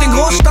schwingt durch den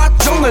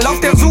Großstadtdschungel, auf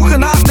der Suche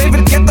nach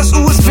David Guettas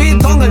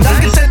USB-Dongle.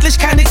 Dann gibt's endlich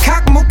keine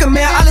Kackmucke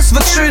mehr, alles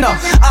wird schöner.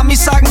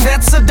 Amis sagen,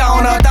 that's a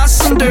Downer, das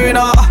ist ein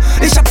Döner.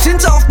 Ich hab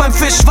Tinte auf meinem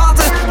Fisch,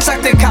 warte,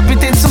 sagt der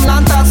Kapitän zum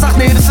Landarzt. Ach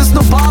nee, das ist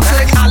nur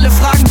Bartek. Alle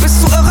fragen,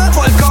 bist du irre?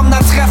 Vollkommener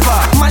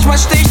Treffer. Manchmal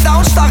steh ich da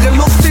und starre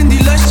Luft in die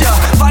Löcher.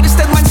 Was ist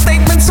denn mein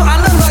Statement zu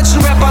anderen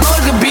deutschen Rappern?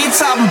 Eure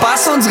Beats haben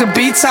Bass, unsere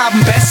Beats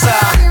haben besser.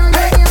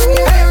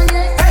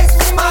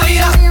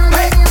 Maria,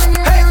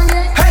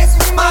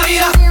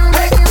 Maria,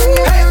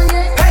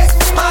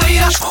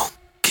 Maria, Schwung,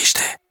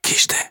 Kiste,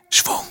 Kiste,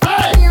 Schwung.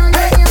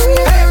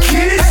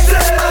 Kiste,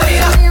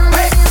 Maria,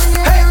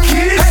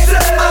 Kiste,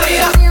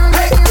 Maria,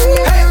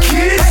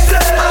 Kiste,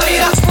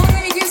 Maria.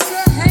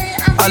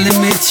 Alle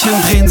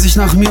Mädchen drehen sich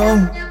nach mir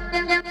um.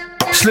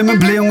 Schlimme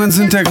Blähungen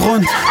sind der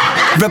Grund.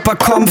 Rapper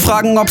kommen,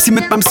 fragen, ob sie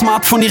mit meinem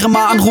Smartphone ihre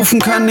Ma anrufen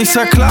können. Ich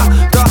sag klar,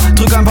 da,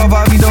 drück ein paar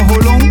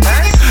Wahlwiederholungen.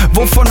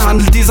 Wovon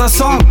handelt dieser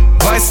Song?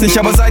 Weiß nicht,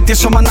 aber seid ihr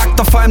schon mal nackt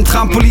auf einem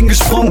Trampolin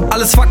gesprungen?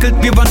 Alles wackelt,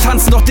 wir wollen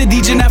tanzen, doch der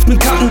DJ nervt mit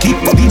Karten.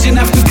 DJ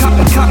nervt mit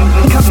Karten.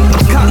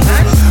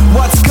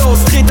 What's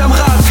goes, dreht am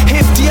Rad,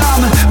 hebt die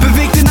Arme,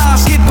 bewegt den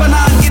Arsch, geht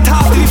Bananen, geht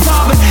hart in die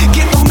Farbe,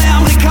 geht noch mehr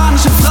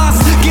amerikanische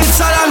Phrasen, geht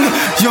Salange.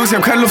 Jungs, ich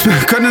hab keine Luft mehr,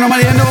 könnt ihr noch mal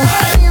die Hände hoch?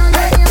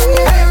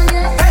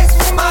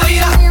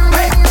 Maria,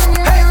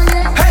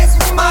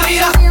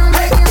 Maria,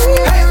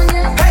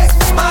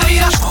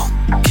 Maria, Schwung,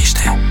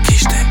 Kiste,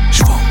 Kiste,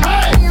 Schwung.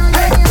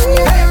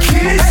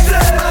 Kiste,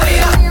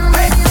 Maria,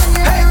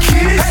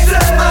 Kiste,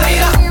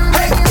 Maria,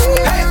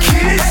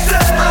 Kiste,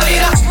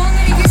 Maria.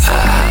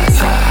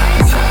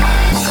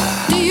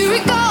 Do you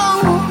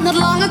recall not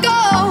long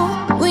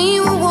ago we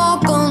would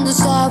walk on the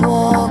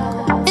sidewalk?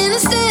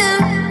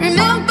 Innocent,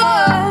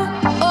 remember,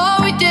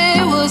 all we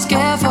did was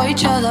care for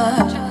each other.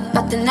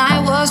 But the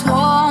night was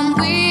warm,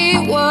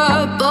 we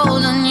were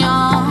bold and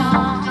young.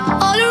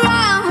 All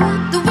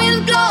around, the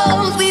wind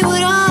blows, we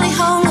would only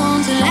hold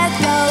on to let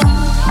go.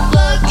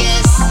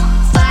 Blackest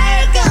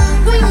fire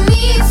gun, we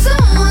need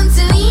someone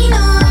to lean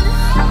on.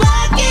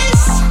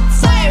 Blackest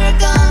fire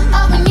gun,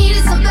 all we need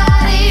is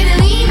somebody to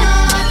lean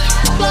on.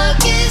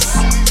 Blackest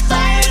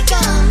fire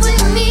gun, we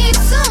need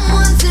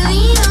someone to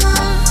lean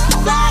on.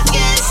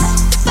 Blackest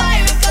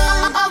fire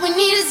gun, all we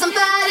need is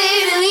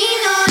somebody to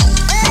lean on.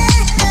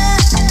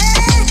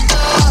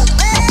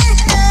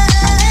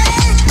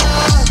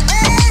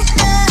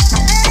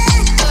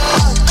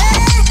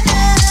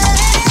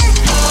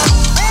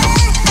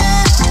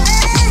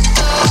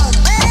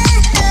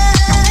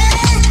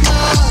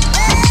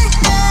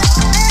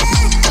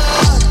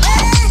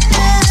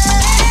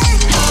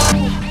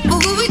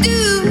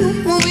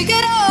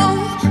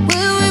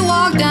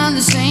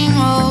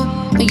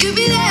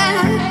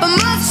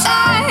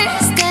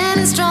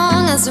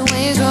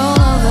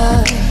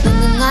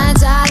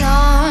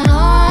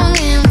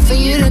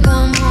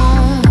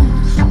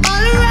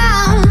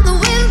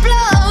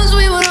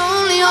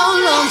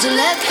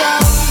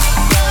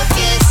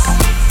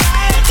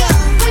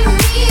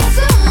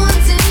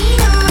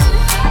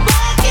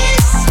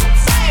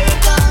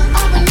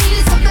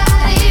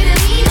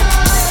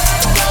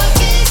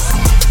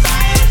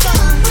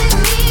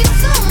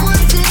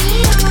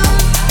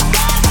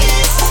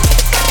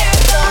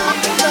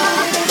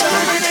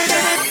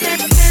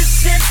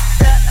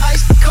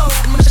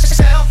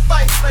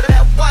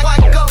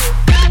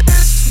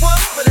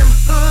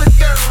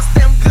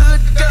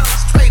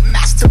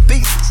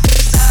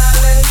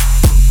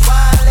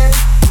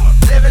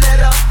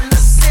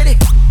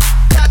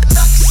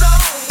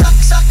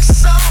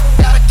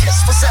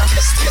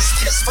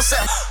 What's up?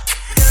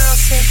 Girl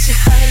said you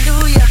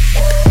hallelujah.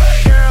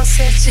 Girl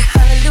said you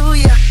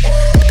hallelujah.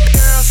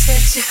 Girl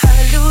said you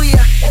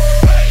hallelujah.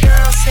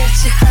 Girl said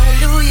you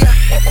hallelujah.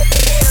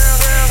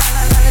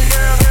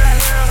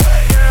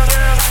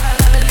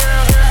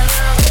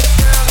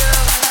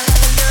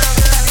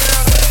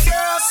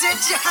 Girl said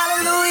you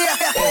hallelujah.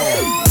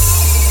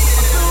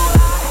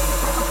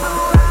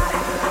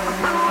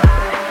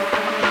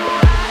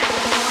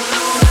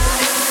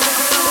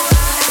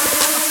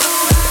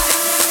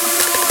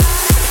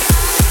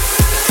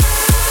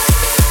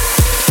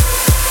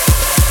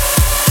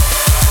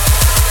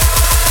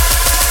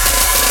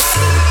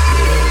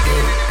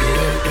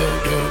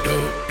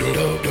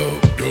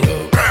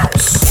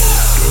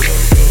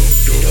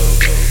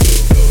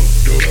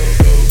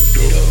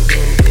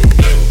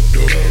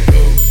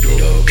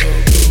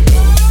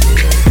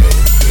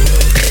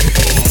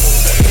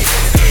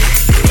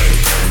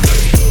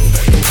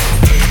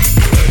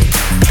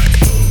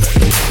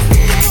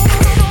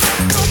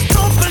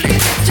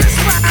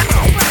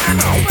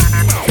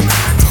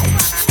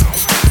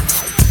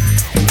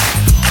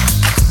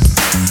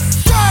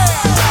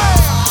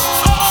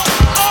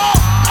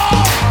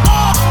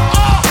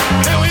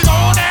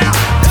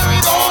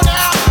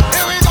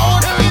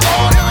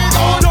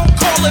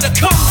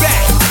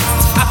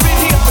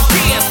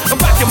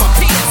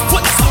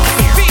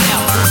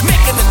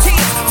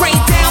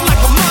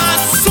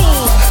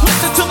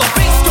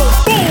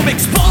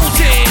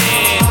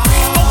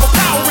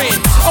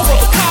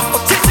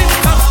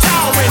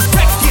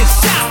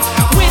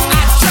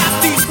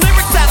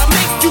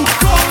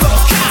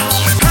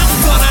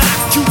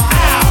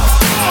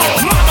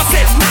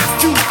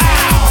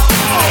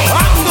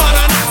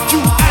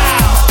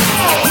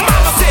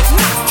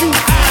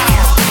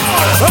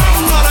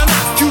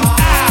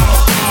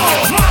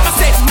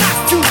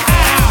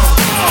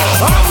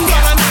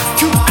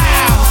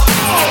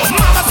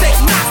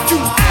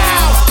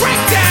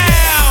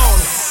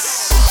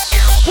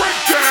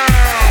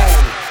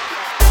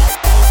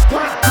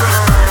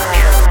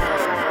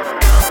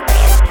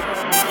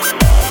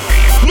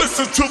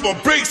 To the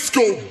bass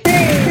go.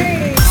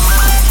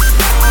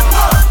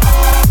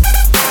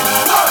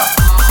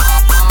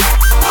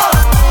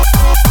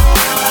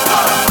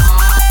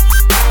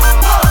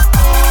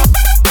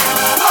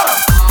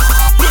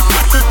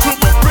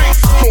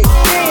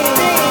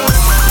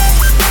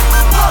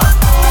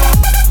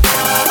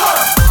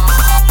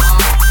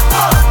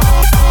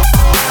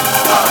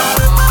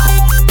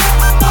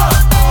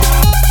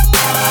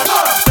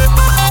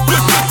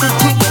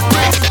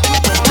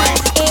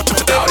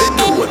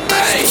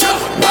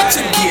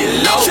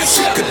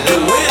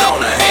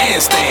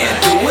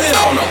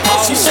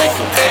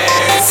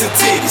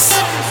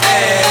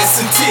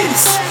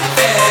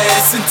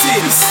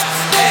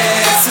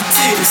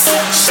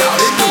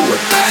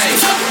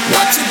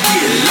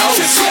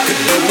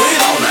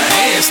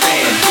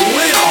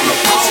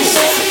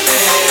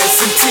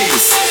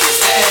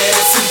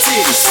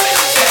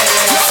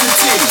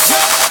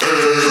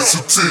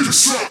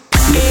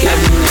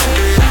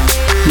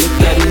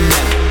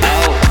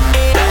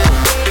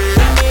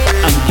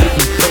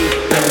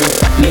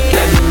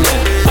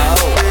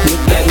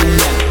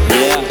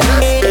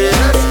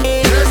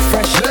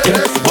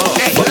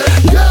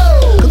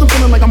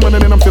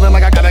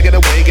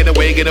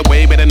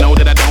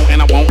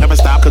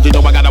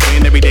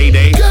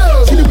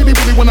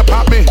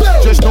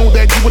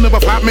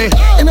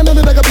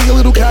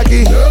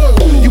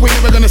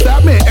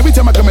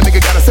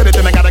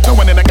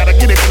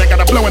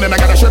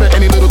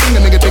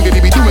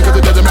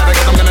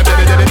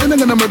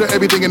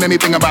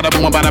 Anything about a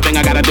boom, about a thing,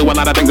 I gotta do a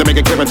lot of things to make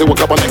it clear to a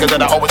couple niggas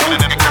that I always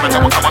want to clear to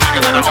a couple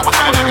niggas that I always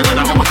want to niggas that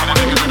I always want to niggas that I always want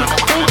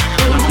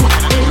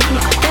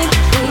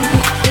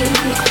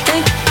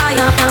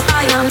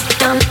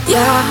to.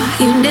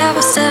 Yeah, you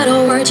never said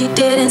a word, you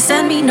didn't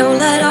send me no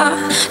letter.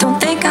 Don't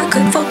think I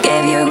could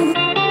forgive you.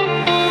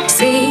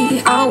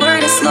 See, our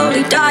word is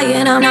slowly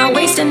dying, I'm not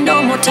wasting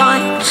no more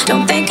time.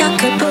 Don't think I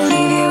could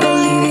believe you,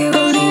 believe you,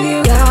 believe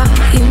you. Yeah,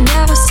 you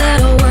never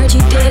said a word,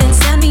 you didn't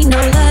send me no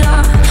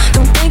letter.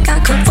 Don't think I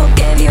could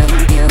forgive you,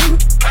 you.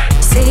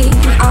 See,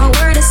 our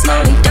word is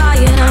slowly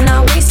dying, I'm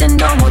not wasting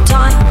no more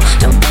time.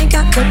 Don't think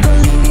I could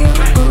believe you.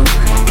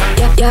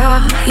 Yeah,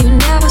 you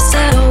never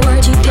said a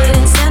word, you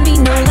didn't send me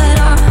no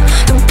letter.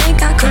 Don't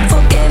think I could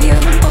forgive you,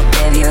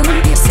 forgive you.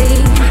 You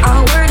see,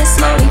 our word is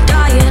slowly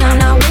dying, I'm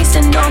not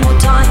wasting no more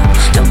time.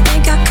 Don't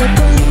think I could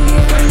believe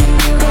you, believe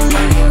you,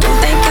 believe you. Don't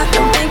think I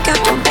could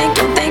believe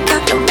you, believe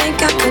you, believe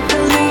you, believe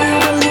you,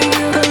 believe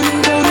you, believe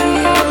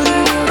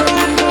you,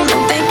 believe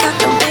you.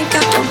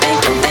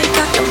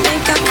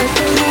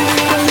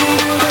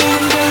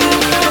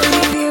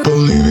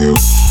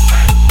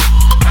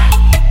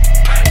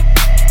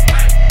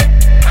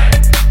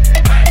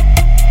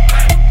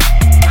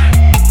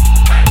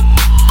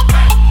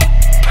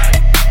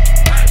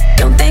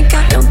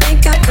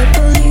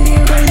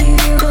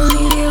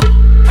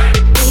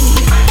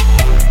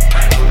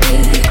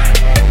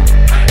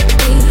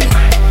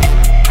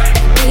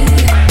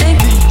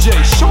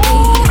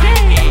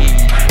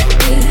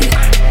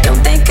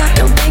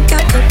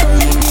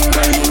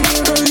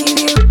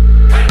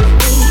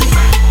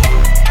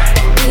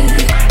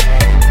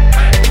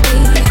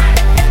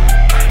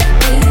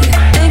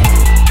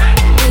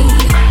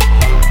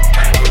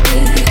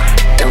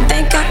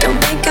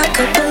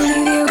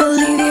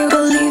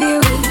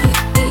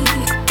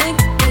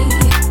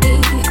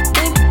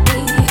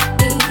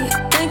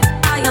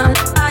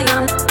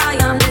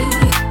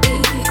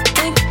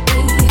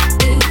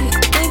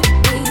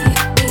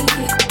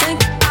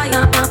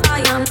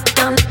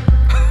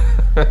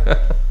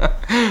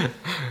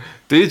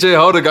 DJ,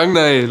 hau den Gang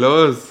rein,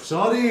 los.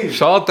 Shorty.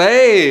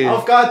 Shorty.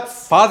 Auf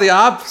Gatz. Party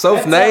ab,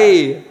 sauf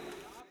rein.